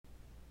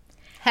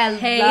Hello,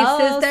 hey,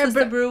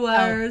 Sister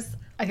Brewers.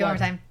 Oh. Okay, one more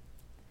time.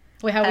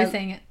 Wait, how are we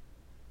saying it?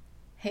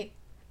 Hey.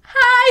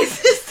 Hi,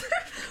 sister.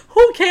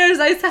 Who cares?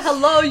 I say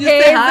hello, you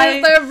hey, say hi.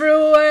 Sister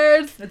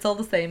Brewers. It's all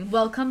the same.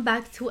 Welcome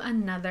back to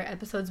another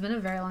episode. It's been a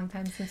very long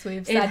time since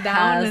we've It sat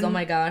down. has. Oh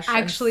my gosh.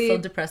 Actually, I'm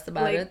so depressed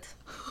about it.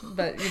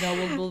 But,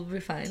 we'll be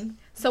fine.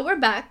 So we're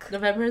back.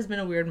 November has been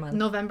a weird month.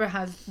 November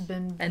has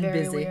been and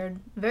very busy. weird.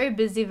 Very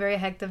busy, very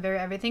hectic, very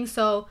everything.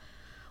 So,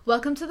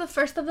 welcome to the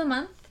first of the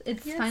month.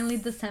 It's finally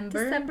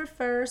December. December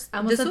 1st.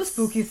 Almost this was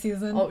spooky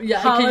season. Oh, yeah.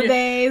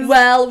 Holidays.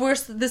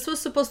 This was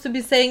supposed to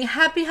be saying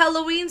Happy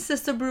Halloween,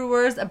 Sister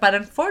Brewers. But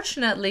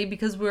unfortunately,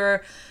 because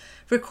we're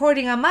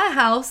recording on my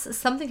house,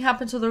 something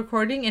happened to the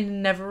recording and it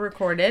never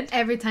recorded.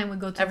 Every time we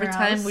go to Every her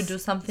time house, we do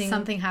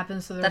something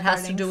happens to the that recordings.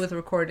 has to do with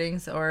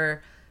recordings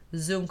or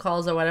Zoom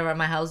calls or whatever.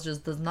 My house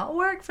just does not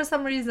work for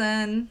some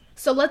reason.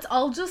 So let's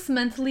all just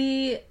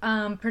mentally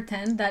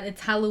pretend that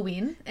it's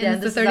Halloween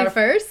and it's the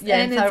 31st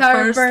and it's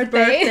our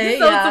birthday.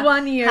 So it's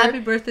 1 year.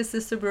 Happy birthday,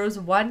 Sister Bros.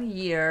 1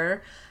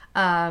 year.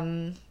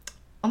 Oh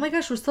my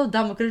gosh, we're so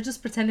dumb. We could have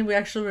just pretended we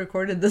actually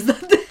recorded this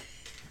that day.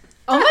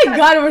 Oh my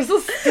god, we're so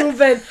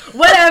stupid.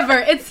 Whatever,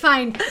 it's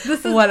fine.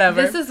 This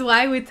is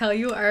why we tell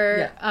you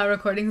our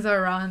recordings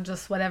are raw and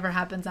just whatever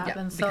happens. Yeah,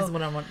 so because we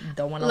don't want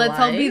to let's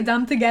lie. all be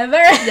dumb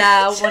together.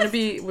 Yeah,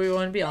 we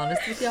want to be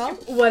honest with y'all.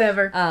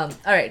 Whatever. All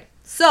right.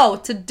 So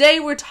today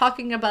we're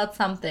talking about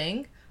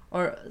something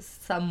or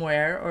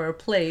somewhere or a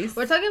place.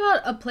 We're talking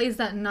about a place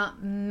that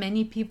not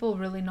many people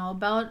really know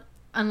about.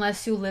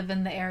 Unless you live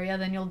in the area,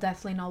 then you'll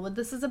definitely know what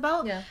this is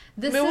about. Yeah.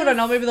 We don't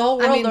know. Maybe the whole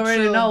world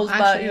already knows,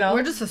 actually, but,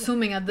 we're just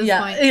assuming at this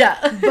point. Yeah.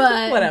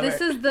 But whatever.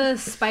 This is the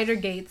Spider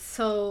Gates.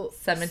 So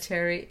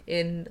cemetery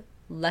in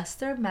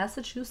Leicester,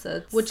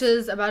 Massachusetts. Which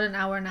is about an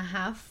hour and a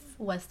half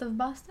west of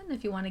Boston,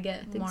 if you want to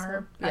get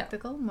more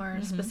practical, more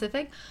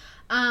specific.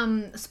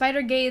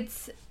 Spider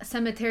Gates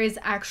Cemetery is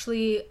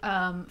actually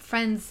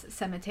Friends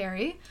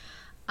Cemetery.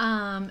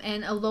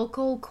 And a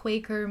local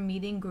Quaker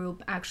meeting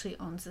group actually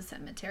owns the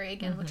cemetery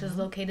again, which is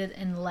located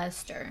in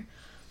Leicester.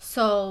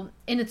 So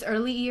in its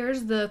early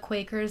years, the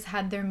Quakers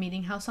had their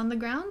meeting house on the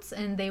grounds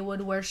and they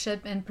would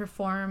worship and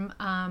perform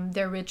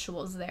their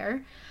rituals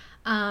there.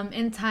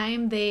 In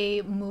time,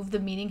 they moved the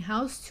meeting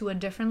house to a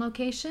different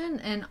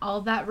location, and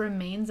all that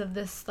remains of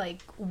this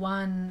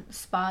one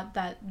spot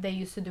that they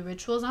used to do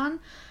rituals on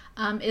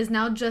is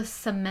now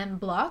just cement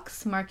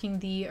blocks marking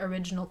the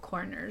original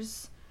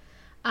corners.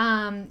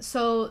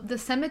 So the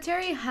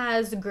cemetery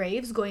has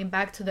graves going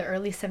back to the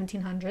early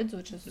 1700s,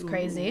 which is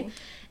crazy.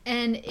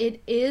 And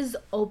it is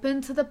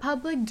open to the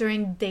public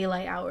during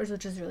daylight hours,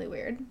 which is really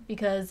weird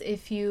because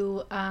if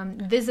you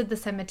visit the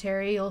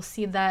cemetery, you'll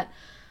see that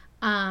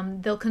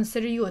they'll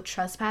consider you a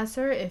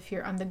trespasser if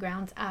you're on the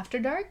grounds after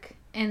dark,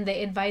 and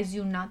they advise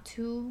you not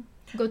to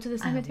go to the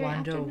cemetery. I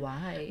wonder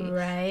why.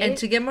 Right. And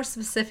to get more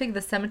specific,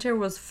 the cemetery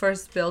was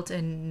first built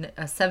in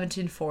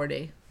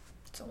 1740.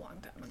 It's a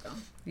long time ago.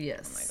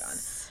 Yes. Oh my god.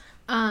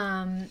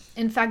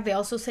 In fact, they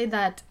also say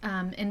that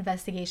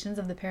investigations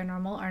of the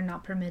paranormal are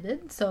not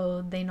permitted,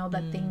 so they know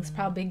that things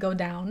probably go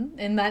down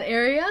in that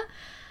area.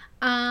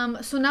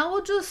 So now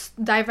we'll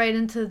just dive right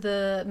into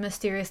the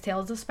mysterious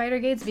tales of Spider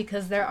Gates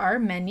because there are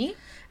many.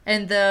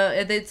 And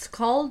it's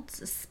called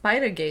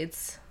Spider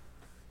Gates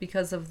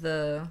because of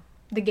the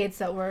gates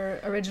that were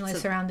originally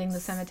surrounding the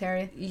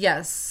cemetery.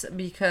 Yes,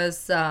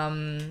 because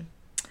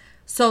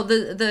so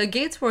the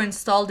gates were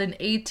installed in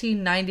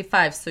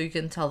 1895, so you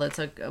can tell that's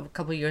a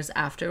couple years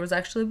after it was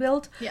actually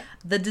built. Yeah.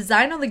 The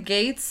design of the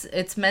gates,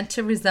 it's meant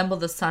to resemble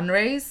the sun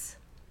rays.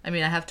 I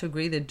mean, I have to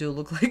agree, they do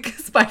look like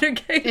spider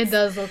gates. It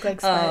does look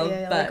like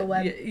spider, like a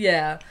web.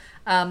 Yeah.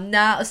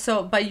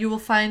 But you will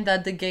find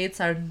that the gates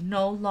are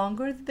no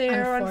longer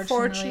there,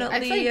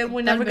 unfortunately, and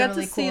we never got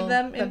to see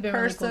them in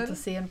person. Really cool to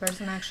see in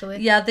person, actually.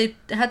 Yeah, they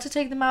had to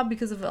take them out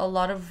because of a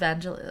lot of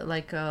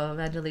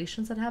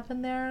vandalizations that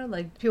happened there.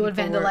 Like people would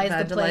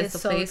vandalize the place,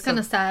 so it's kind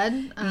of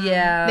sad.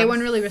 Yeah, they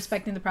weren't really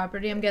respecting the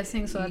property, I'm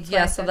guessing. So that's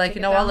so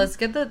you know what? Let's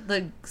get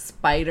the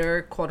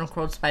spider, quote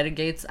unquote, spider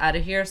gates out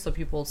of here, so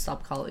people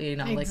stop calling,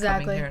 coming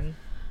here.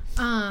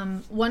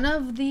 And... one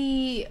of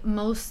the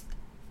most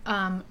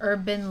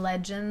urban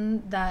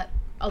legend that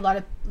a lot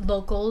of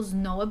locals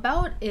know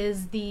about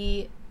is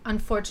the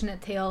unfortunate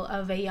tale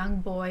of a young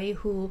boy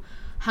who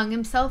hung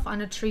himself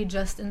on a tree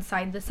just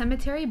inside the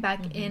cemetery back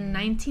in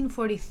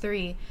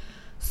 1943.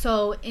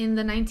 So in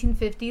the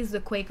 1950s, the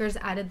Quakers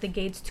added the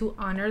gates to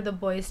honor the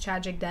boy's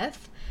tragic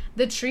death.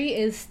 The tree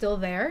is still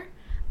there,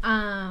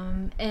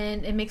 and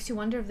it makes you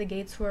wonder if the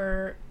gates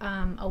were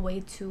a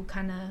way to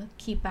kind of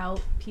keep out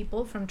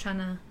people from trying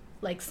to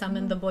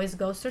summon the boy's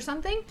ghost or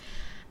something.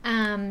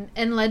 And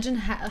legend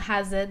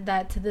has it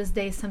that to this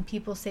day, some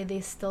people say they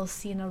still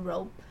seen a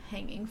rope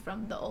hanging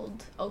from the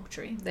old oak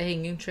tree. The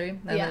hanging tree?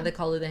 And they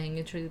call it the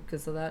hanging tree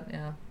because of that?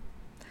 Yeah.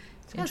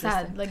 It's kind of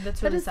sad.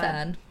 That's really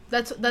sad.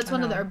 That's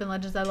one of the urban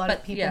legends that a lot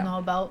of people know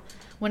about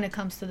when it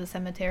comes to the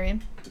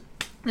cemetery.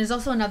 There's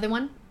also another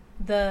one,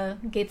 the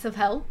Gates of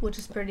Hell, which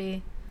is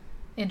pretty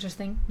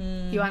interesting.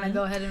 You want to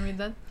go ahead and read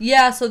that?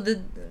 Yeah,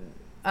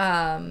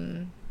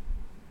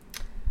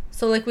 so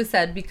So like we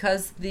said,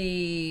 because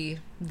the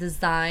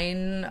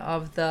design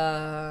of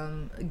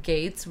the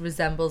gates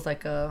resembles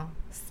like a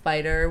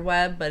spider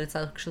web, but it's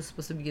actually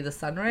supposed to be the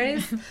sun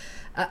rays.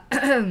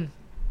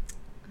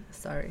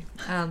 Sorry.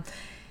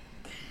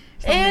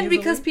 And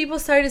because people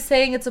started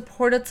saying it's a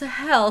portal to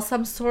hell,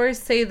 some stories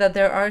say that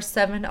there are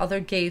 7 other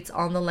gates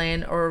on the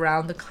land or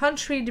around the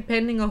country,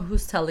 depending on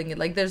who's telling it.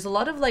 Like, there's a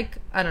lot of, like,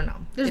 I don't know.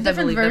 There's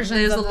different versions.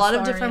 There's a lot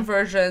of different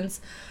versions.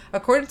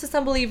 According to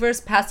some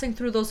believers, passing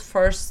through those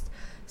first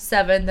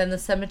 7, then the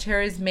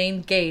cemetery's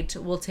main gate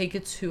will take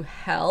you to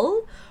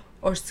hell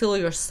or steal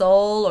your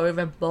soul, or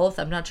even both.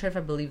 I'm not sure if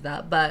I believe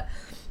that, but...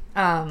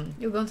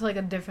 you're going to like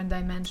a different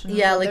dimension.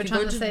 Yeah, like you're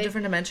going to a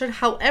different dimension.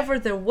 However,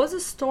 there was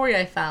a story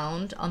I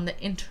found on the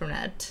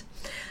internet.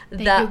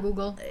 Thank you,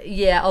 Google.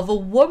 Yeah, of a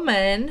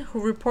woman who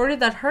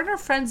reported that her and her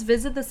friends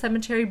visited the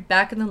cemetery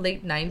back in the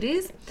late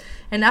 90s.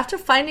 And after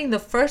finding the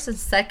first and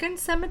second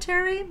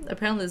cemetery,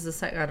 apparently it's the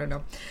second, I don't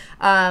know.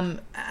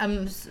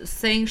 I'm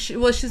saying, she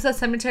said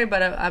cemetery,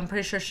 but I'm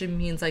pretty sure she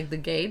means like the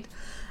gate.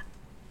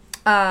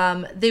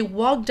 They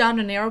walked down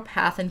a narrow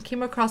path and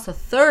came across a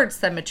third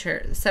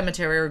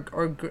cemetery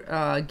or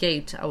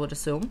gate, I would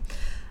assume.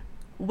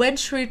 When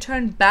she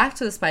returned back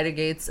to the spider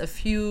gates a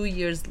few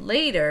years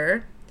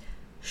later,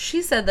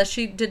 she said that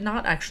she did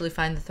not actually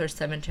find the third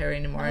cemetery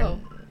anymore. Oh.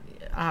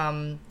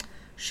 And,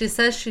 she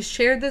says she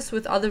shared this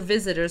with other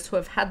visitors who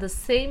have had the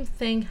same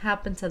thing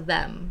happen to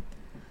them.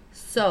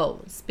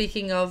 So,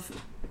 speaking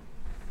of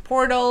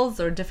portals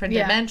or different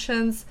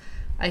dimensions,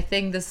 I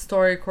think this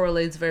story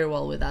correlates very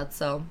well with that.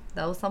 So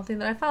that was something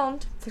that I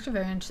found. It's actually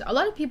very interesting. A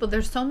lot of people,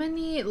 there's so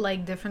many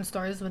like different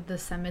stories with the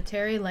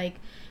cemetery, like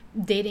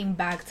dating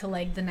back to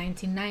like the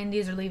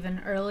 1990s or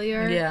even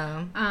earlier.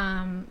 Yeah.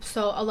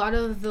 So a lot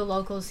of the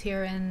locals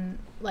here in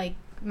like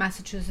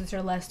Massachusetts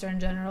or Leicester in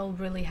general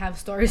really have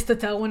stories to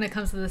tell when it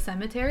comes to the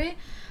cemetery.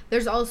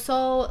 There's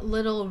also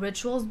little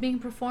rituals being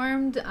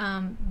performed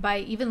by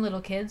even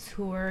little kids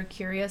who were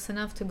curious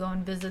enough to go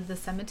and visit the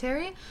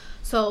cemetery.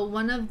 So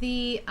one of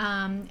the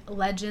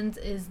legends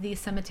is the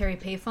cemetery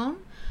payphone.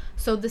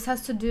 So this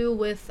has to do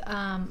with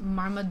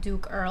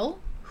Marmaduke Earl,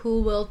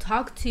 who will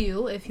talk to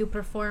you if you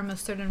perform a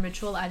certain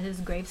ritual at his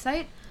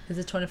gravesite. Is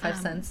it 25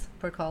 cents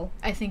per call?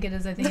 I think it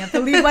is. I think you have to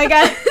leave like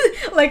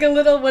a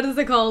little, what is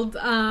it called?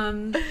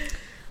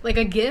 Like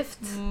a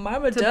gift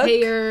Marmaduke? To pay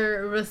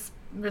your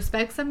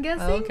respects, I'm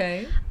guessing.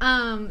 Okay.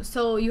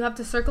 So you have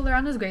to circle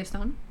around his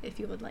gravestone if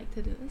you would like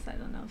to do this. I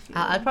don't know if you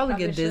I'd probably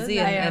get dizzy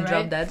and right?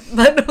 drop dead,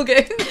 but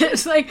okay.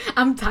 It's like,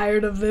 I'm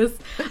tired of this.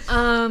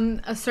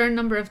 A certain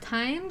number of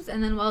times,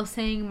 and then while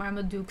saying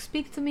Marmaduke,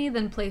 speak to me,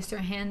 then place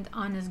your hand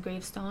on his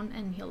gravestone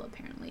and he'll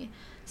apparently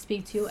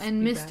speak to you.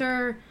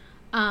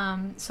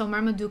 And so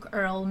Marmaduke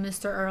Earl,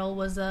 Mr. Earl,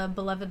 was a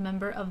beloved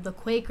member of the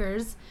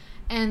Quakers,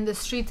 and the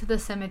street to the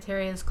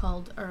cemetery is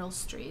called Earl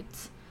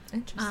Street.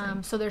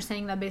 Interesting. So they're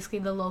saying that basically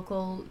the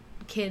local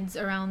kids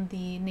around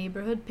the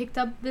neighborhood picked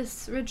up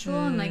this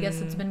ritual, and I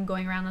guess it's been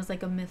going around as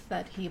like a myth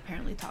that he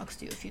apparently talks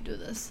to you if you do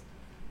this.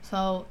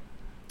 So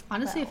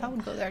honestly, if I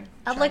would go there,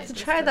 I'd like to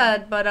try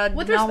that, but I'd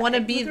not want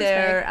to be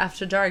there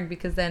after dark,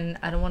 because then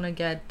I don't want to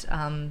get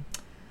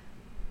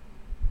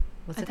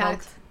what's attacked. It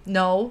called?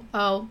 No.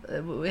 Oh.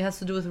 It has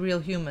to do with real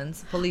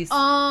humans. Police.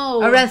 Oh.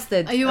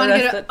 Arrested. You want to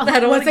get...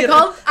 what's it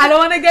called? I don't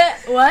want to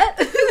get... What?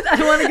 I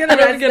don't want to get arrested. I don't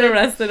want to get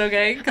arrested,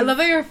 okay? I love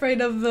that you're afraid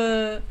of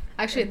the...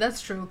 Actually,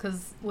 that's true,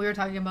 because we were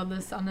talking about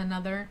this on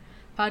another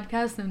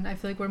podcast, and I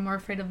feel like we're more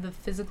afraid of the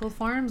physical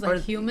forms,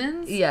 like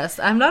humans. Yes.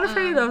 I'm not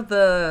afraid of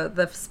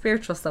the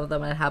spiritual stuff that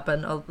might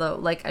happen, although,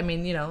 like, I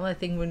mean, you know, I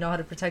think we know how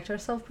to protect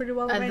ourselves pretty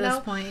well right now. At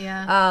this point,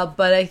 yeah.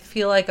 But I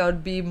feel like I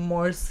would be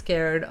more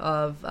scared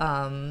of...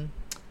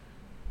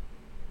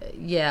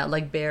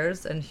 like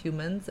bears and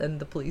humans and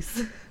the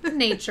police.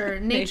 Nature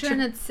in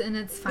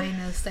its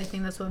finest. I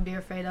think that's what we'd be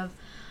afraid of.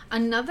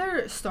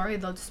 Another story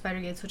though to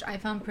Spider Gates, which I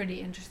found pretty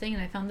interesting,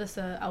 and I found this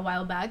a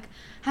while back,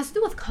 has to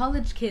do with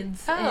college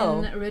kids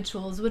and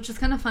rituals, which is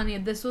kind of funny.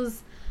 This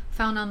was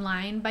found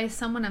online by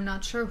someone. I'm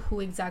not sure who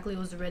exactly it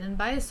was written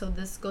by, so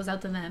this goes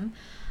out to them.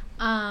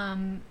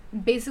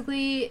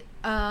 Basically,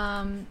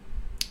 whoever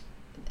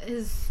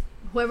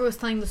was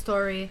telling the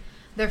story,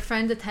 their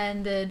friend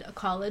attended a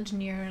college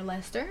near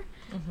Leicester,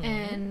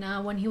 and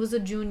when he was a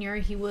junior,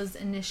 he was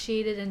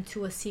initiated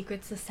into a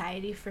secret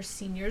society for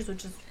seniors,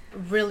 which is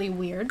really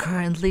weird.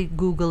 Currently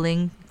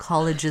Googling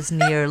colleges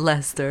near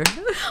Leicester.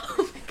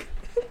 Oh my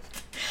god.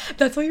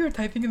 That's why you were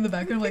typing in the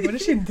background, like, what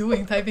is she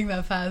doing typing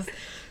that fast?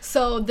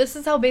 So this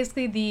is how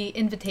basically the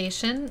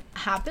invitation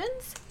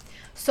happens.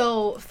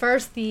 So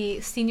first, the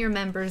senior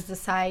members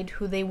decide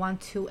who they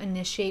want to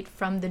initiate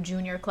from the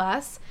junior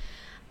class.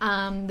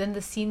 Then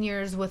the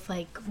seniors with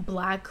like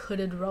black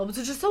hooded robes,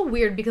 which is so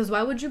weird, because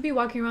why would you be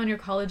walking around your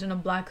college in a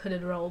black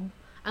hooded robe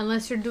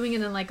unless you're doing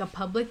it in like a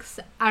public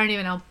I don't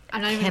even know.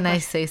 I'm not even Can I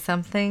say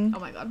something?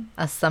 Oh my god.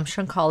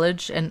 Assumption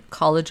College and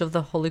College of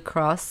the Holy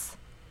Cross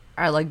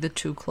are like the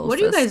two closest. What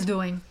are you guys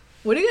doing?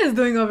 What are you guys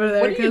doing over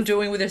there? What are you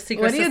doing with your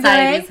secret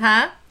societies,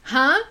 huh?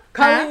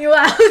 Calling you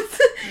out.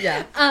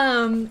 Yeah.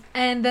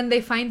 And then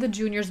they find the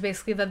juniors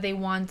basically that they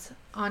want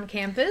on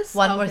campus.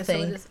 One more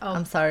thing.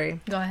 I'm sorry.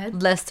 Go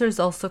ahead. Leicester is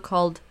also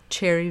called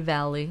Cherry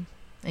Valley,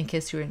 in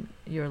case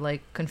you're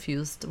like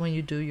confused when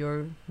you do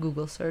your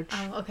Google search.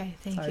 Oh, okay.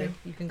 Thank you.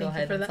 You can go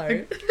ahead. I'm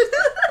sorry.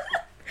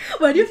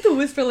 Why do you have to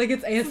whisper like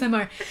it's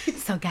ASMR?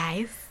 So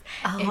guys.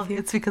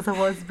 It's because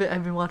I've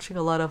been watching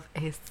a lot of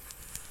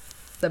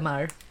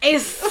ASMR.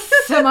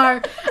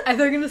 ASMR. I thought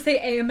you were gonna say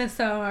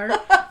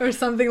AMSR or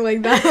something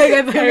like that. Like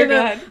I thought you were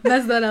gonna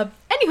mess that up.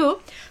 Anywho,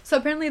 so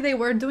apparently they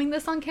were doing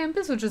this on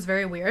campus, which is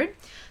very weird.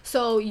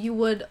 So you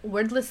would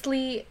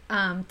wordlessly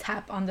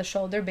tap on the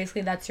shoulder.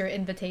 Basically, that's your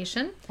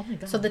invitation. Oh my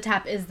god. So the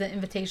tap is the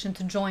invitation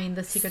to join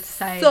the secret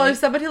society. So if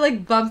somebody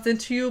like bumps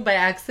into you by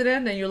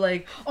accident and you're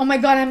like, oh my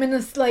god, I'm in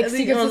this like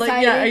secret society.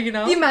 Like, yeah, you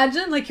know.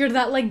 Imagine like you're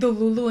that like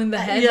Delulu in the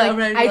head. Yeah, like,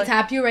 right. I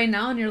tap you right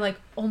now and you're like,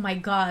 oh my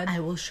god.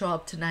 I will show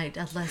up tonight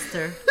at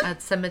Leicester,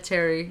 at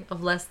Cemetery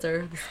of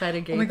Leicester, the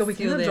Spider Gates. Oh my god, we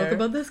can't joke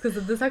about this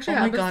because this actually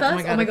happens to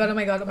us. Oh my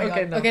god.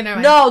 Okay, no. Okay,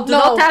 never mind. No, do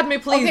not tap me,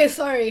 please. Okay,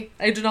 sorry.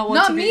 I do not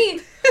want to be. Not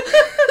me.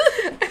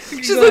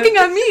 She's looking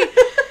at me.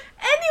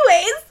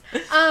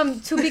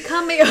 Anyways, to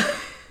become a... I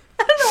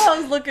don't know, I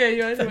was looking at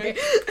you anyway. Okay.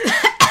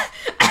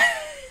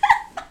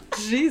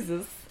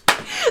 Jesus.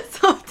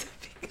 So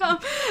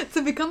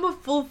to become a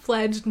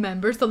full-fledged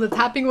member, so the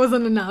tapping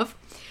wasn't enough,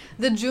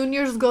 the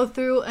juniors go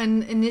through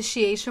an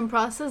initiation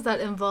process that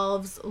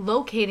involves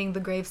locating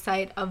the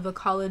gravesite of the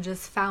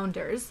college's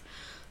founders.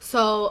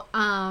 So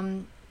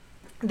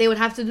they would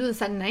have to do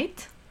this at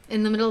night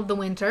in the middle of the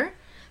winter,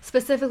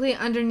 specifically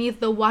underneath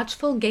the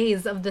watchful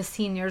gaze of the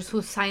seniors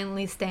who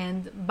silently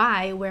stand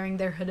by wearing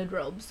their hooded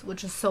robes,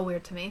 which is so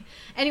weird to me.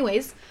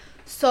 Anyways,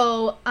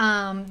 so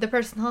the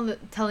person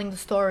telling the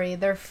story,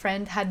 their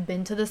friend had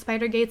been to the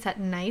Spider Gates at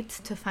night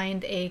to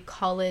find a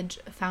college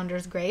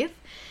founder's grave.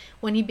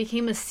 When he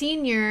became a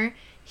senior,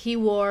 he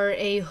wore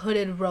a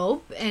hooded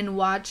robe and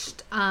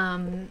watched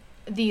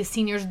the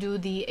seniors do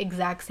the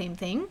exact same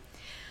thing.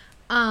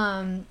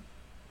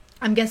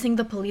 I'm guessing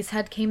the police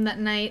had came that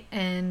night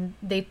and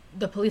the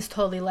police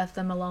totally left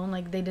them alone.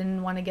 Like, they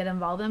didn't want to get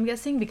involved, I'm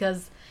guessing,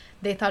 because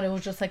they thought it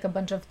was just like a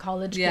bunch of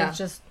college kids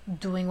just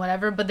doing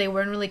whatever, but they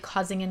weren't really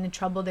causing any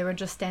trouble. They were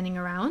just standing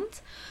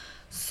around.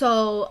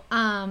 So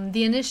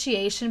the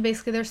initiation,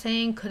 basically, they're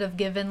saying, could have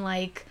given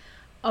like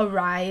a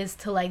rise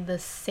to like the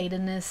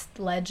Satanist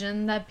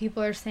legend that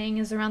people are saying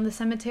is around the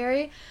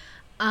cemetery.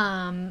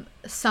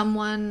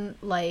 Someone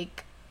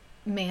like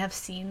may have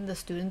seen the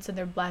students in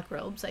their black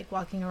robes like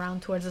walking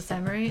around towards the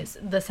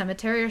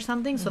cemetery or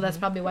something. So that's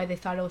probably why they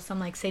thought it was some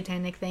like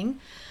satanic thing.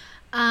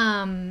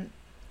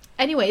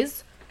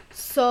 Anyways,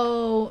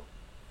 so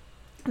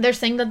they're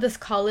saying that this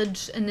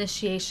college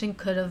initiation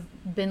could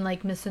have been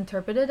like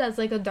misinterpreted as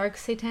like a dark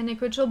satanic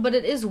ritual, but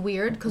it is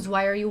weird because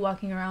why are you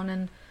walking around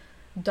in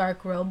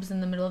dark robes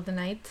in the middle of the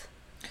night?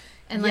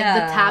 And like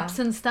the taps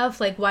and stuff,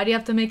 like why do you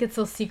have to make it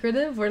so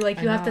secretive? Where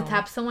like you have to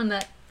tap someone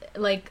that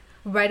like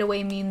right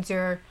away means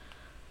you're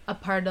a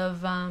part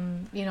of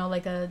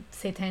like a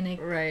satanic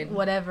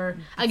whatever.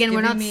 Again,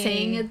 we're not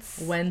saying it's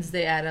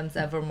Wednesday Addams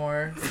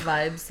Evermore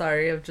vibes.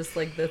 Sorry, I'm just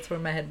like that's where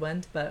my head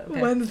went, but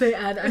okay. Wednesday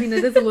Addams. I mean,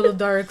 it is a little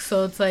dark,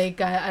 so it's like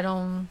I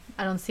don't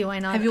see why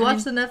not. Have you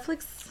watched the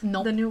Netflix?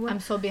 No, the new one. I'm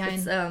so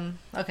behind.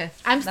 Okay,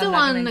 I'm still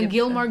on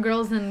Gilmore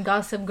Girls and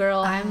Gossip Girl.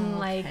 I'm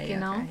like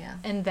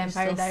and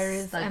Vampire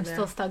Diaries. I'm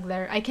still stuck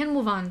there. I can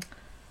move on.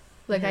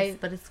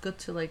 Like but it's good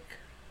to like.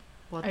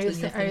 Are you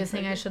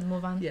saying I should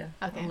move on? Yeah,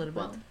 okay, a little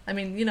bit. I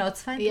mean,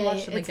 it's fine to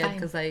watch them again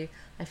because I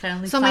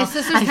finally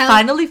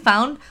finally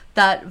found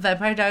that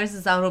Vampire Diaries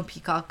is out on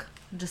Peacock.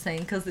 I'm just saying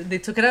because they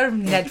took it out of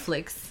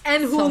Netflix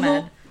and Hulu. So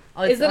mad.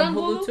 Oh, is it on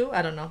Hulu too?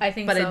 I don't know. I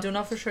think but so. I do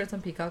know for sure it's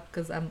on Peacock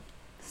because I'm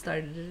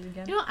started it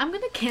again. I'm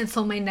gonna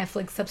cancel my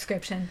Netflix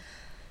subscription.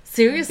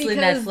 Seriously,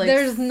 because Netflix.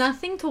 There's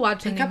nothing to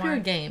watch anymore. Pick up your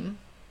game.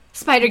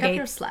 Spider-Gate. Pick up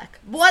your Slack.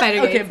 What?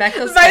 Okay, back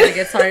to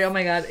Spider-Gate. Sorry. Oh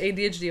my god,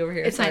 ADHD over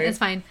here. It's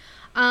fine.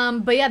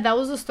 But yeah, that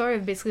was the story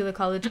of basically the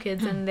college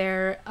kids and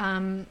their,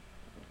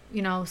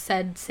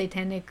 said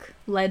satanic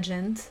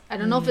legend. I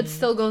don't know if it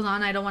still goes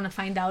on. I don't want to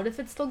find out if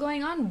it's still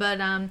going on.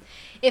 But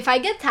if I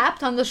get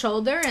tapped on the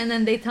shoulder and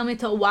then they tell me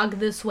to walk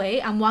this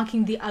way, I'm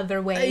walking the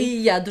other way.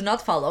 Yeah, do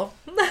not follow.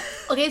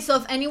 Okay, so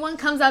if anyone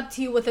comes up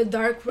to you with a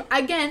dark...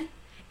 Again,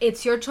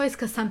 it's your choice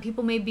because some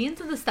people may be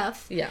into the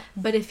stuff. Yeah.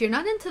 But if you're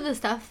not into the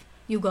stuff,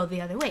 you go the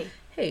other way.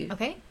 Hey.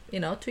 Okay?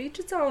 To each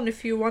its own.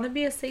 If you want to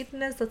be a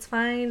Satanist, that's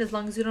fine, as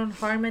long as you don't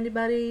harm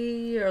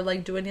anybody or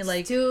like do any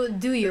like do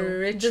you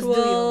rituals. Just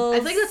do you. I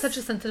think that's such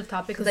a sensitive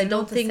topic because I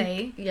don't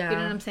think you know what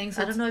I'm saying.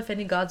 So I don't know if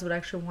any gods would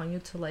actually want you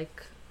to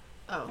like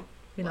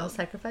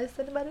sacrifice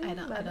anybody. I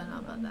don't know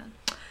about that.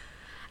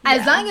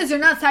 As long as you're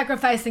not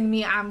sacrificing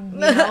me, I'm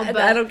but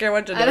I don't care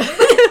what you do.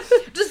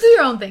 Just do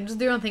your own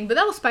thing. But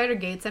that was Spider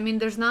Gates. I mean,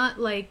 there's not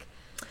like.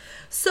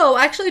 So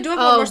actually, I do have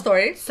one more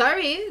story.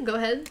 Sorry, go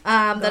ahead.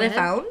 I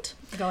found.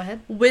 Go ahead.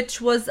 Which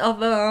was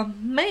of a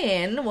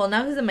man. Well,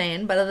 now he's a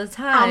man, but at the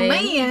time,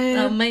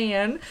 a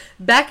man.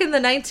 Back in the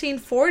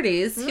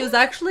 1940s, he was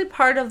actually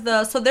part of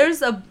the. So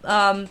there's a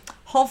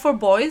home for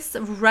boys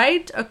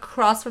right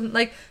across from,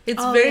 like,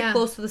 it's very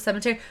close to the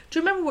cemetery. Do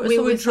you remember?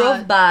 We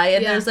drove by,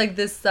 and there's like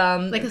this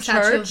like a church,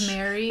 statue of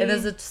Mary, and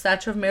there's a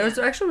statue of Mary. It's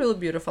actually really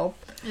beautiful.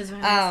 It's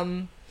very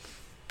nice.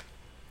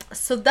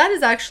 So that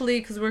is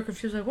actually, because we're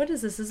confused, like, what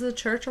is this? Is it a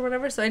church or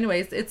whatever? So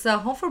anyways, it's a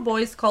home for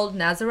boys called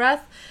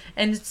Nazareth,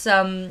 and it's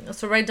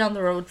so right down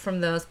the road from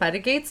the Spider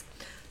Gates.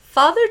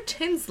 Father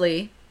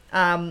Tinsley,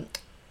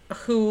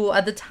 who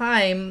at the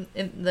time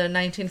in the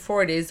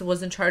 1940s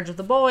was in charge of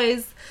the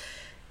boys,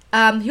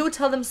 he would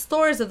tell them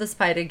stories of the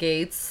Spider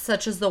Gates,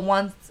 such as the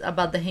ones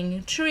about the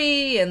hanging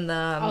tree and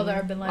all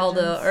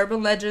the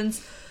urban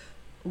legends,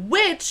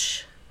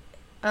 which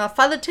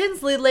Father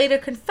Tinsley later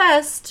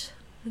confessed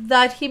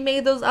that he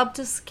made those up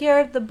to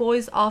scare the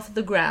boys off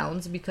the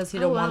grounds because he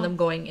didn't want them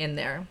going in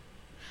there.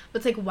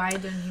 But it's like, why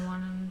didn't he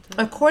want them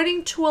to?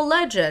 According to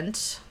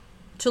legend,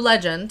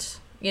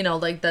 you know,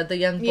 like that the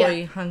young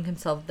boy hung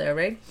himself there,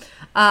 right?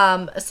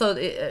 So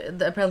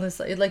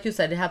apparently, like you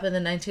said, it happened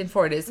in the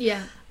 1940s.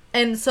 Yeah.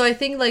 And so I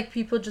think, like,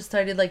 people just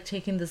started, like,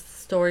 taking the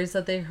stories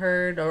that they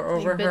heard or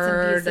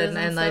overheard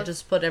and like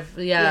just put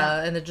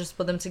and they just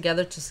put them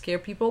together to scare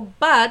people.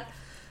 But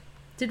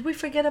did we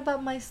forget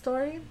about my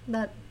story?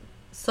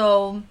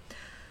 So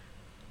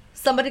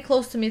somebody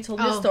close to me told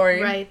me a story.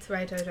 Right.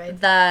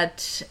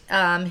 That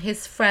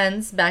his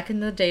friends back in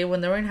the day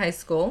when they were in high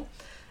school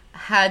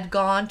had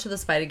gone to the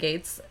Spider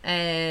Gates,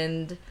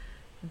 and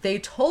they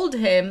told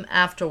him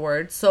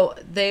afterwards. So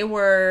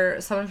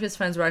some of his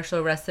friends were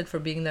actually arrested for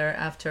being there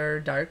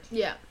after dark.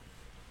 Yeah.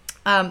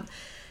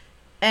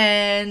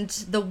 And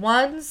the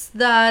ones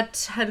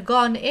that had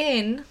gone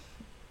in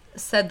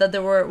said that they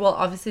were, well,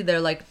 obviously they're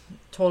like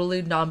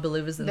totally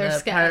non-believers in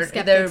skeptics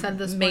at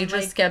this major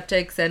point, like,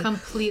 skeptics and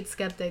complete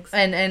skeptics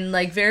and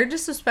like very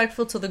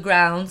disrespectful to the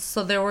grounds.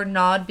 So they were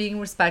not being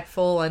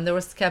respectful, and they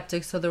were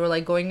skeptics, so they were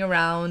like going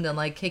around and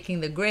like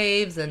kicking the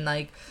graves and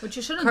like, which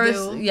you shouldn't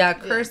do.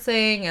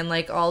 Cursing and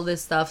like all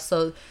this stuff.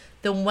 So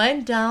they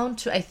went down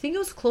to, I think it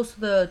was close to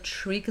the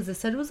tree, because they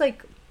said it was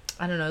like,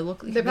 I don't know, it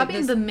looked like they're probably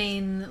in the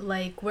main,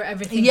 like, where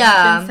everything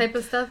happens type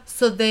of stuff.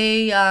 So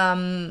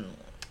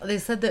they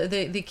said that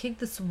they kicked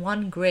this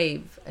one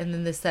grave, and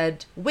then they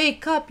said,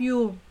 "Wake up,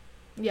 you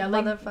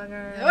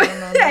motherfucker!" I don't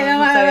know.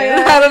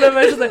 I don't know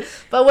what to say,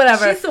 but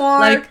whatever. She swore.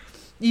 Like,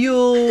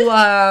 you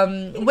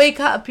wake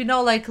up, you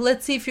know, like,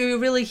 let's see if you're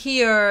really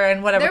here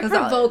and whatever. They're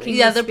provoking.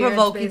 They're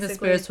provoking the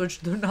spirits,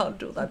 which do not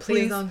do that.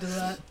 Please don't do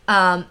that.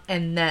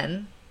 And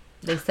then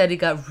they said it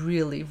got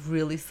really,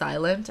 really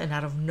silent, and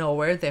out of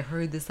nowhere they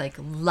heard this like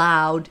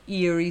loud,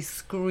 eerie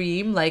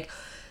scream, like.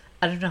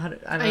 I don't know how to.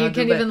 You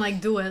can't even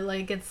like do it.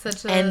 Like, it's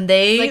such a, and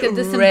they like a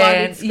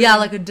disembodied scream. Yeah,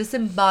 like a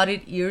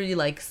disembodied, eerie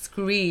like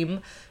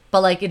scream,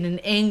 but like in an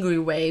angry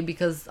way,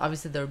 because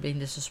obviously they were being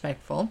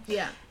disrespectful.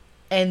 Yeah.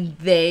 And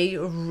they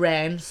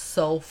ran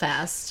so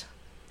fast.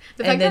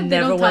 The fact that they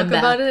don't talk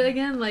about it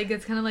again, like,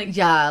 it's kind of like,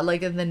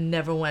 like, and then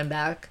never went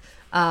back.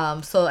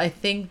 So I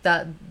think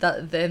that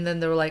and then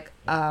they were like,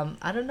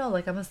 I don't know,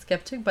 like, I'm a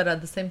skeptic, but at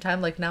the same time,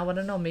 like, now I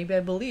don't know, maybe I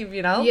believe,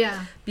 you know?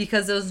 Yeah.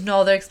 Because there was no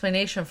other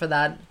explanation for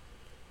that.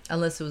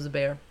 Unless it was a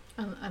bear.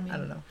 I mean, I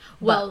don't know.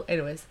 Well, but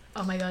anyways.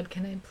 Oh my God,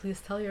 can I please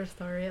tell your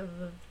story of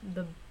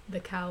the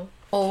cow?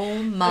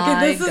 Oh my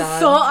God. This is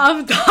so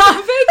off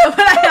topic, but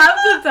I have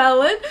to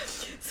tell it.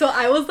 So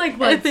I was like,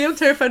 what? I think I'm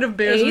terrified of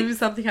bears. 8? Maybe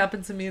something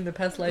happened to me in the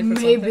past life or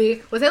Maybe.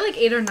 Something. Was I like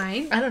 8 or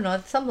 9? I don't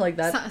know. Something like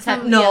that.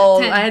 10. No,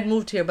 10. I had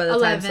moved here by the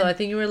 11. time, so I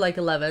think you were like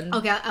 11.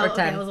 Okay, or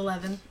 10. I was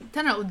 11.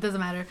 10, no, it doesn't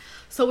matter.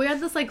 So we had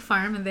this like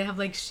farm, and they have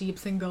like sheep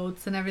and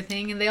goats and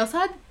everything, and they also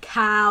had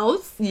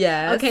cows.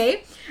 Yes.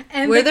 Okay.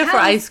 And we're there for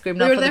ice cream,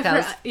 not for the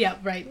cows. Yeah,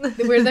 right.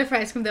 We were there for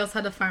ice cream. They also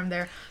had a farm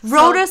there.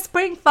 Rhoda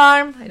Spring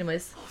Farm.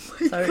 Anyways,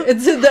 sorry.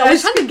 It's I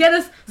was trying to get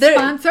us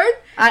sponsored.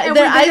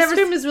 Their ice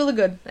cream is really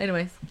good.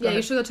 Anyways. Yeah,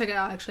 you should go check it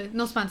out. Actually,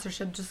 no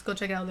sponsorship. Just go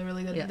check it out. They're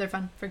really good. Yeah. They're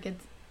fun for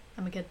kids.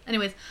 I'm a kid.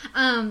 Anyways,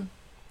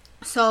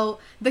 so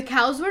the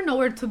cows were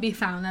nowhere to be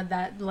found at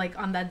that, like,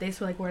 on that day.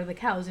 So like, where are the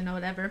cows? You know,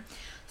 whatever.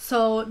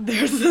 So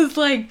there's this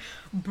like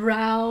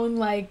brown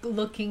like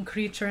looking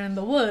creature in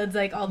the woods,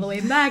 like all the way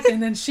back,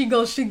 and then she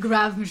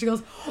grabs me, she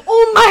goes,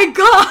 "Oh my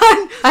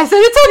God!" I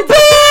said, "It's a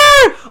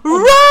bear!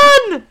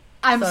 Run!"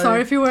 I'm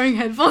sorry if you're wearing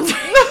headphones.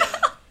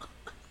 That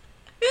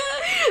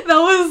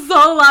was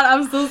so loud.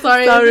 I'm so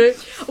sorry.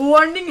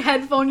 Warning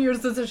headphone. Your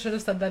sister should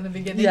have said that in the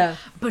beginning. Yeah.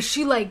 But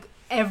she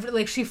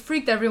she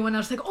freaked everyone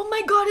else. Like, "Oh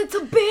my God, it's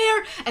a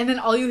bear!" And then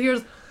all you hear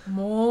is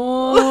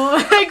 "moo,"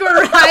 like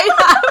right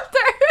after.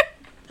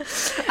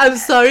 I'm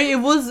sorry, it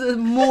was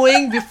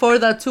mooing before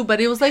that too,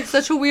 but it was like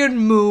such a weird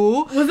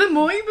moo. Was it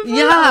mooing before?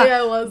 Yeah,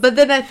 yeah, it was. But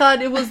then I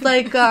thought it was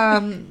like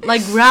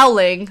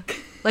growling,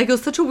 like it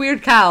was such a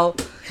weird cow,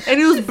 and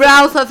it was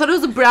brown, so I thought it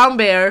was a brown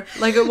bear.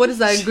 Like, what is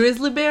that? A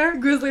grizzly bear?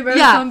 Grizzly bear,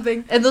 yeah,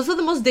 something. And those are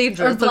the most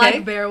dangerous. Or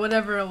black bear,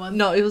 whatever it was.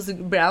 No, it was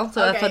brown,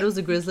 so I thought it was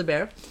a grizzly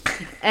bear,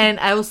 and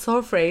I was so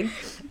afraid.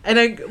 And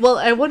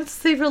I wanted to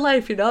save her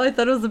life, you know. I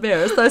thought it was a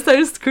bear, so I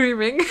started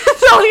screaming,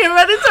 telling her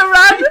ready to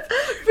run,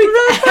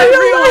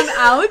 everyone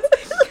out.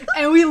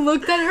 And we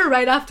looked at her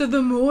right after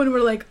the moo and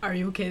we're like, are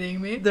you kidding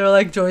me? They're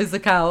like, Joy's the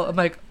cow. I'm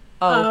like,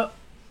 oh.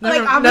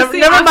 Never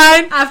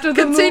mind. After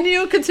the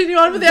continue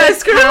on with the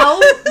ice cream.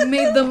 Cow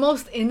made the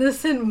most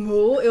innocent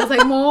moo. It was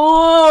like,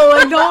 moo,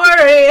 like, don't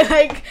worry.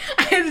 Like,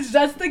 it's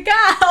just the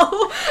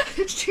cow.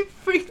 And she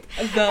freaked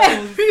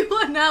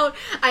everyone out.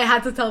 I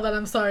had to tell that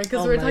I'm sorry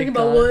because we were talking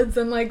about woods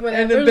and like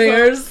whatever. And the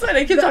bears. So, and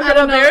I keep talking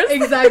about bears.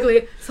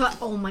 Exactly. So,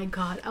 oh my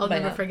God. I'll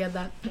never forget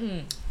that.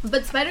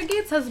 But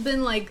Spider-Gates has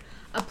been like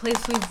a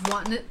place we've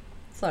wanted.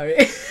 Sorry.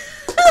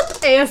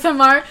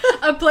 ASMR.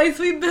 A place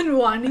we've been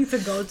wanting to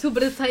go to.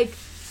 But it's like,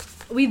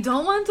 we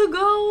don't want to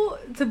go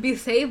to be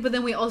safe, but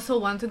then we also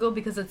want to go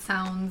because it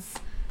sounds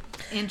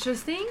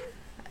interesting.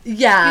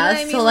 Yeah,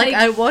 you know so like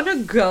I want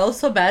to go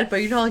so bad, but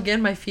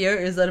again, my fear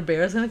is that a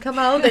bear is gonna come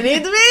out and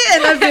eat me,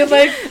 and I'd be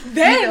like,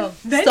 then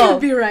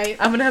you'd be right.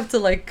 I'm gonna have to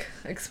like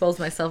expose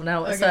myself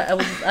now. Okay. So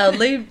I'll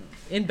lay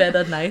in bed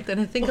at night and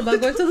I think about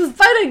going to the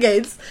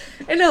Spider-Gates,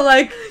 and I'm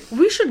like,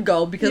 we should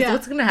go because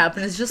what's gonna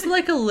happen is just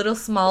like a little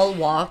small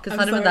walk. It's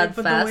not even that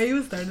fast. The way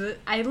you started it,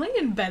 I lay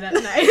in bed at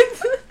night.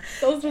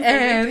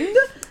 And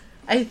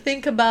I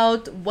think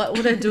about what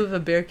would I do if a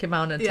bear came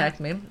out and attacked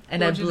me,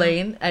 and I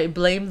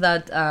blame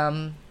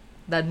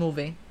that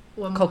movie,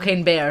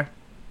 Cocaine Bear.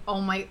 Oh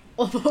my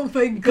god!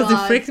 Because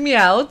it freaked me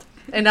out,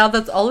 and now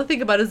that's all I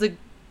think about is a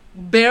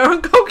bear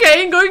on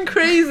cocaine going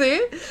crazy,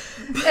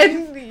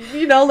 and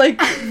like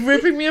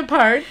ripping me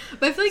apart.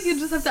 But I feel like you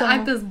just have to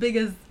act as big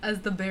as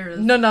the bear is.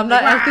 No, I'm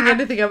not acting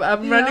anything.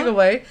 I'm running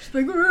away.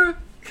 Like,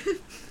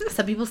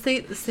 some people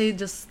say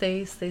just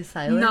stay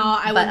silent. No,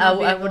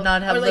 I would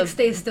not have. Or like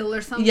stay still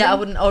or something. Yeah, I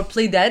wouldn't. Or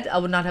play dead. I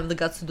would not have the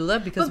guts to do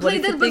that because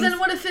but then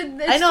what if it?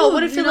 I know.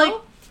 What if it like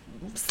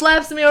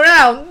slaps me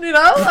around?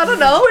 I don't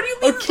know. What do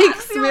you mean?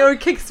 Or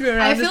kicks me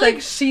around. I feel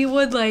like she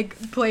would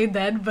like play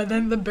dead, but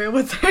then the bear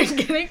would start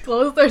getting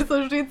closer,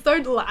 so she'd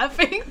start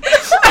laughing, and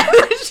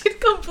then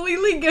she'd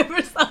completely give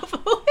herself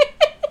away.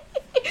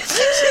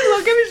 She'd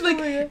look at me, she's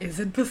like, is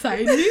it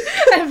beside me?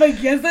 I'm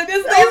like, yes, it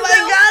is. Oh my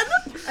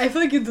god! I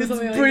feel like you do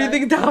something like that.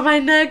 Breathing down my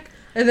neck,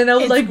 and then I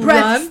would like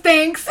breath run.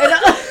 Stinks. And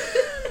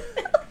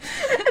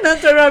I'll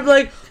turn around,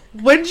 like,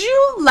 when did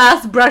you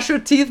last brush your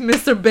teeth,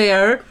 Mr.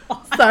 Bear?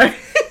 Sorry.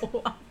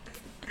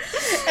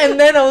 And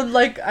then I would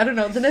like, I don't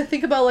know. Then I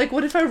think about like,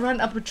 what if I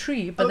run up a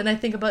tree? But then I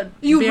think about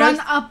you run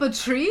up a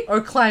tree or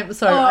climb.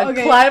 Sorry, I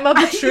climb up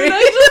a tree.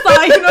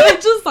 I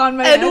just saw in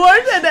my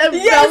Edward and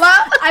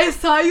Bella. I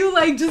saw you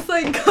like just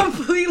like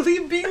completely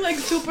being like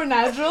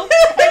supernatural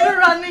and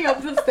running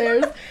up the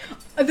stairs.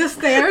 The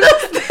stairs.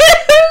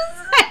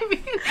 I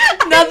mean,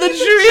 now the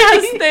tree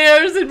has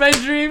stairs in my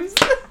dreams.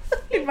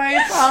 In my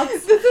house.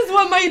 This is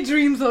what my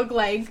dreams look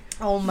like.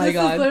 Oh my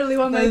god. This is literally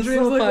what my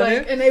dreams look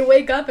like. And I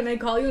wake up and I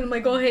call you and I'm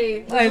like, oh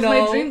hey, this is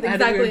my dream. Exactly. I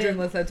had a weird dream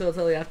last night too, I'll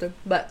tell you after.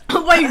 But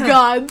oh my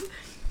god.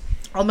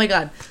 Oh my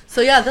god.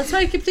 So yeah, that's why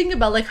I keep thinking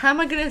about like, how am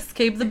I gonna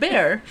escape the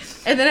bear?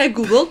 And then I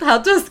googled how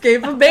to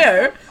escape a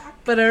bear.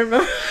 But I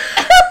remember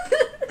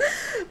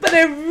but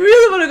I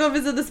really want to go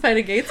visit the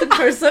Spider-Gates in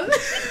person.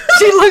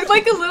 She looked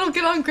like a little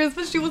kid on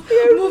Christmas. She was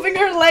moving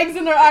her legs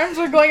and her arms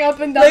were going up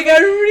and down. Like I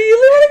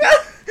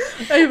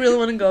really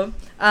want to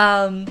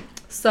go.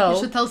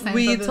 So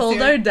we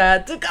told our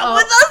dad to come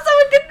with us so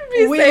we can be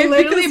safe. We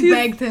literally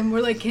begged him.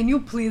 We're like, can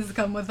you please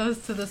come with us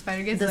to the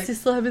Spider-Gates? Does he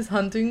still have his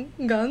hunting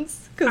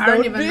guns? I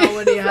don't even know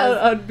what he has.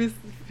 I'd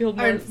feel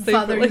more safe.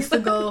 Our father used to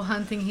go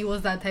hunting. He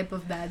was that type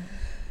of dad.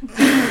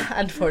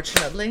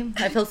 Unfortunately.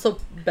 I felt so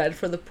bad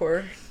for the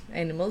poor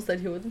animals that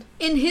he would.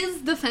 In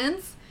his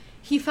defense,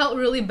 he felt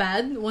really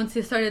bad once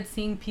he started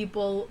seeing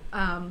people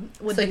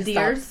with the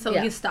deer. So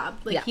he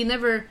stopped. Like he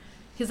never...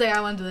 He's like,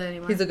 I won't do that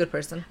anymore. He's a good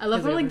person. I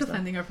love her like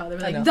defending her father.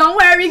 Like, don't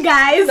worry,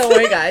 guys. Don't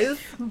worry, guys.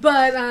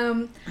 But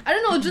I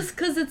don't know, just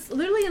because it's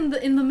literally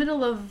in the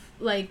middle of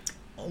like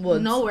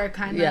woods. Nowhere,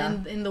 kind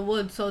of in the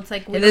woods. So it's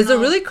like and there's a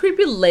really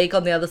creepy lake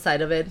on the other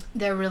side of it.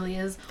 There really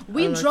is.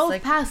 We drove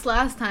past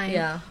last time.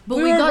 Yeah, but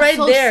we got right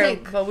so there.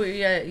 Sick. But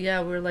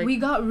we're like we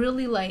got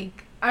really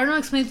like. I don't know how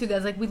to explain to you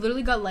guys. Like, we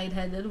literally got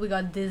lightheaded. We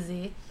got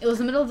dizzy. It was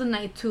the middle of the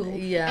night, too.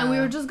 Yeah. And we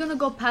were just going to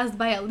go past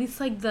by at least,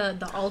 like,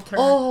 the altar.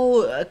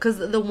 Oh, because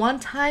the one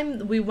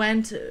time we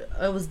went,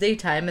 it was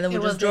daytime, and then we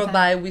just drove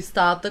by. We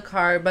stopped the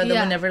car, but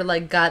then we never,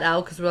 like, got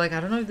out because we were like, I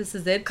don't know if this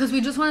is it. Because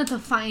we just wanted to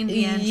find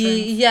the entrance.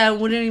 Yeah,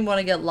 we didn't even want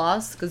to get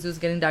lost because it was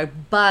getting dark.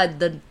 But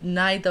the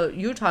night that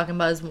you were talking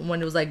about is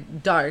when it was,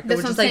 like, dark. That's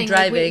we were just, like,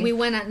 driving. Like, we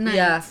went at night.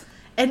 Yeah.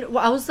 And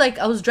I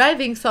was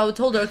driving, so I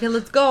told her, okay,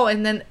 let's go.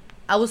 And then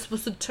I was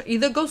supposed to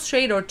either go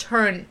straight or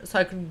turn so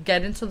I could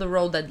get into the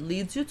road that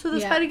leads you to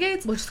the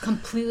Spider-Gates. Which is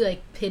completely,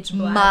 like, pitch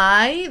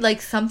black.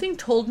 Something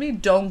told me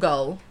don't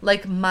go.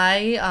 Like,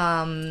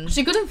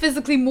 she couldn't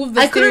physically move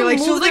the steering wheel. Like,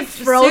 she was, like,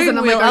 frozen.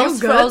 I'm like, are you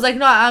good? I was like,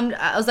 no,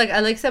 I was like,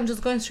 Alexia, I'm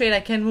just going straight. I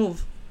can't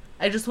move.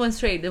 I just went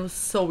straight. It was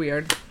so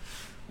weird.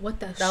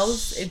 What the That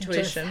was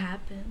intuition. Just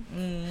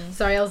happened?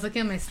 Sorry, I was looking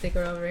at my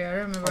sticker over here. I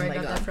don't remember where I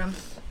got that from.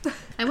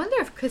 I wonder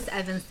if Chris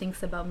Evans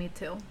thinks about me,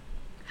 too.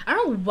 I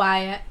don't know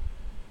why.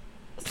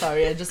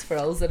 Sorry, I just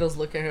froze and I was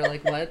looking at her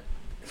like, what?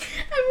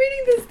 I'm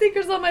reading the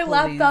stickers on my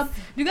laptop.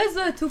 Do you guys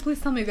do it too? Please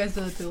tell me you guys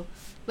do it too.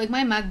 Like,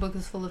 my MacBook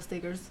is full of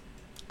stickers.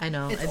 I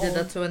know. It's I did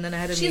that too, and then I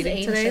had a She's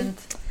meeting ancient.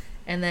 today.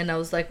 And then I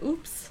was like,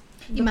 oops.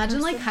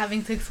 Imagine, like,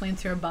 having to explain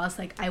to your boss,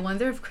 like, I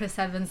wonder if Chris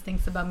Evans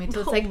thinks about me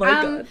too. It's like, my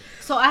God.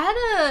 So I had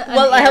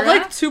I have,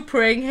 like, 2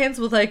 praying hands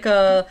with, like,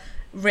 a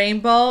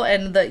rainbow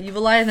and the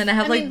evil eye, and then I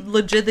have,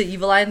 legit the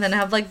evil eye, and then I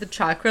have, like, the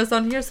chakras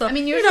on here. So, I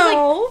mean, yours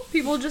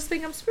people just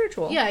think I'm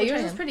spiritual. Yeah,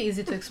 yours is pretty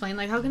easy to explain.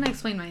 Like, how can I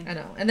explain mine? I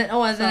know. And then,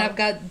 then I've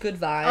got good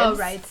vibes. Oh,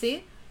 right,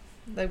 see?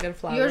 I've got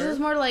flowers. Yours is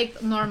more,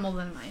 like, normal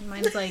than mine.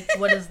 Mine's like,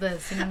 what is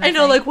this? You know what I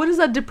know, like, what is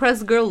that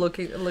depressed girl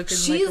looking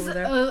she's, like over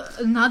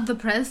there? Not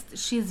depressed.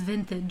 She's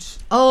vintage.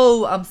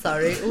 Oh, I'm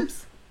sorry.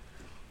 Oops.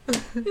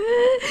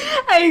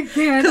 I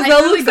can't. Because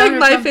that looks like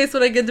my face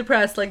when I get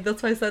depressed. Like,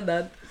 that's why I said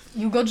that.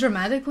 You go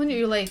dramatic when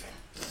you're like...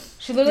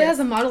 She literally has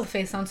a model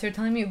face on, so you're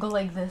telling me you go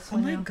like this. Oh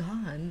my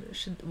God.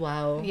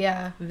 Wow.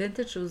 Yeah.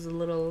 Vintage was a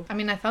little... I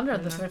mean, I found her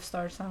at the thrift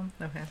store, so...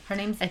 Okay. Her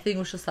name's... I think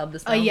we should stop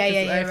this now. Oh, yeah,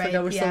 I right.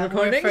 forgot we're still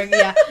recording.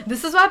 Yeah.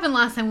 This is what happened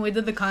last time when we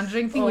did the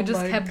Conjuring thing. We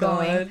just kept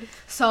going.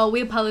 So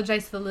we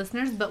apologize to the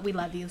listeners, but we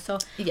love you. So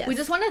we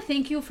just want to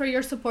thank you for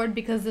your support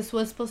because this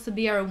was supposed to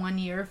be our 1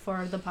 year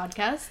for the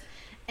podcast.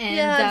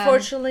 And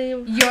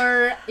unfortunately...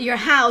 Your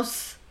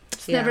house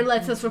never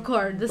lets us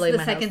record. This is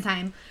the second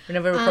time. We're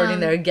never recording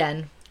there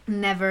again.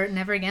 Never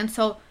again.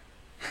 So,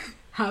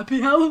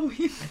 happy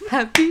Halloween.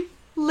 Happy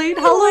late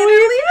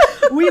Halloween.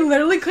 We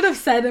literally could have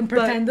said and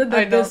pretended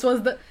that this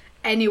was the...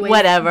 Anyway.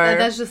 Whatever.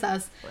 That's just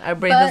us. Our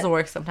brain doesn't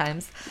work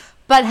sometimes.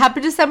 But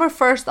happy December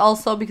 1st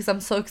also because I'm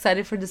so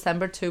excited for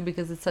December too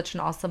because it's such an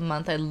awesome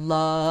month. I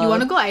love... You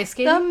want to go ice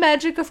skating? The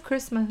magic of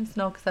Christmas.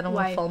 No, because I don't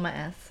want to fall on my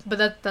ass.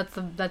 But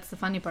that's the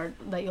funny part,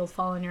 that you'll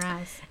fall on your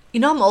ass. You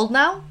know, I'm old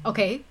now.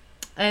 Okay.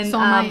 And so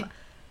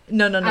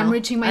No. I'm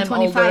reaching my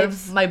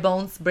 25s. My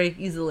bones break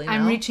easily now.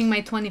 I'm reaching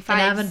my 25s.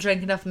 And I haven't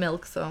drank enough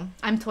milk, so...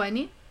 I'm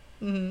 20.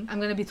 Mm-hmm. I'm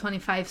going to be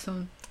 25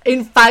 soon.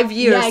 In 5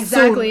 years, yeah,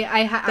 exactly. Soon.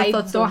 I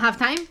don't have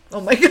time.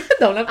 Oh my God,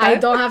 don't have time. I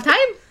don't have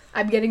time.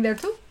 I'm getting there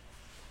too.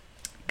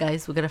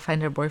 Guys, we got to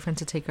find our boyfriend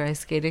to take her ice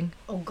skating.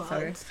 Oh God.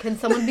 Sorry. Can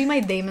someone be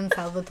my Damon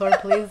Salvatore,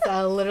 please?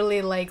 I'll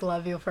literally,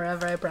 love you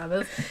forever, I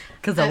promise.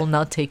 Because I will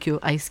not take you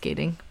ice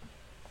skating.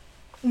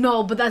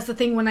 No, but that's the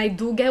thing. When I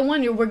do get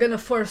one, we're gonna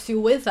force you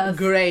with us.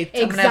 Great.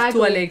 Exactly. I'm gonna have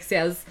 2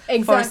 Alexias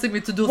forcing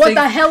me to do what things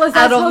the hell is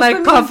out of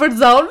my comfort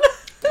zone.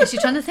 Is she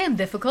trying to say I'm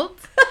difficult?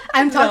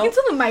 I'm talking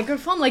to the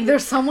microphone like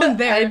there's someone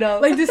there. I know.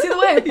 Like, do you see the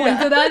way I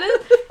pointed at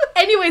it?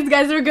 Anyways,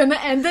 guys, we're gonna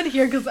end it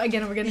here because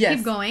again, we're gonna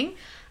keep going.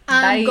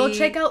 Bye. Go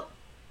check out.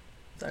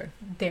 Sorry.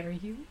 Dare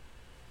you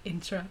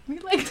interrupt me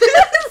like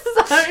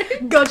this?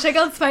 Sorry. Go check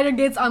out Spider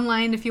Gates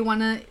online if you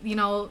want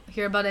to,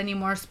 hear about any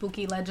more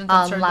spooky legends.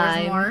 I'm sure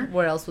there's more.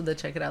 Where else would they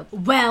check it out?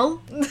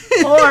 Well,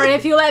 or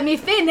if you let me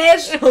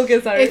finish. Okay,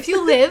 sorry. If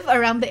you live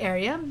around the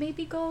area,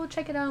 maybe go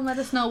check it out and let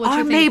us know what you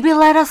think. Or maybe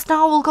let us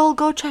know. We'll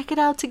go check it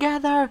out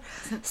together.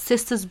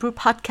 Sisters Brew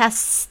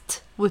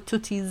Podcast with 2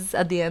 T's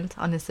at the end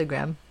on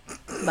Instagram.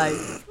 Bye.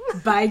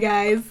 Bye,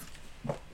 guys.